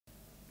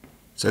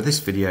So this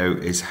video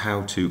is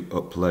how to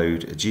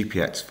upload a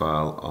GPX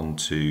file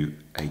onto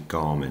a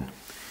Garmin.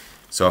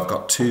 So I've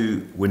got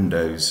two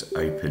windows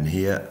open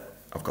here.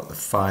 I've got the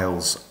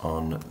files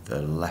on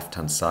the left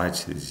hand side,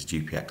 so these are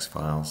GPX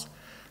files,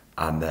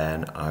 and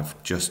then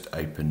I've just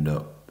opened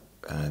up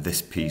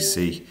this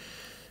PC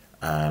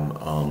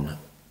on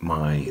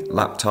my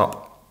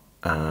laptop,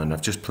 and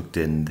I've just plugged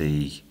in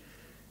the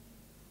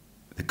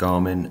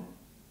Garmin,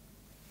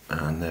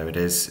 and there it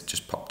is, it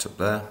just popped up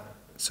there.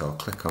 So I'll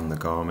click on the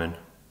Garmin,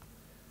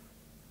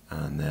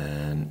 and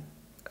then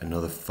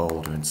another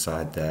folder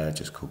inside there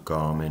just called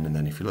Garmin, and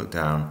then if you look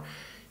down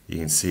you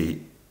can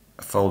see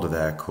a folder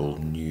there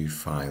called New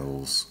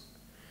Files.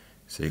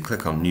 So you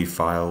click on New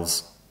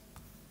Files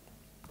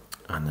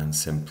and then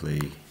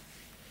simply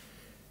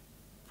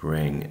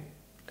bring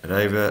it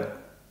over.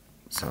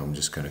 So I'm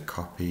just going to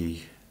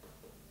copy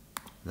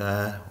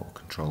there, or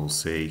Control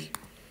C,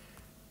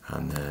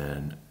 and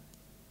then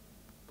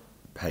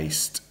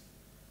paste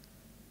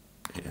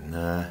it in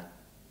there,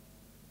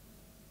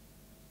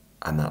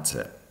 and that's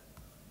it.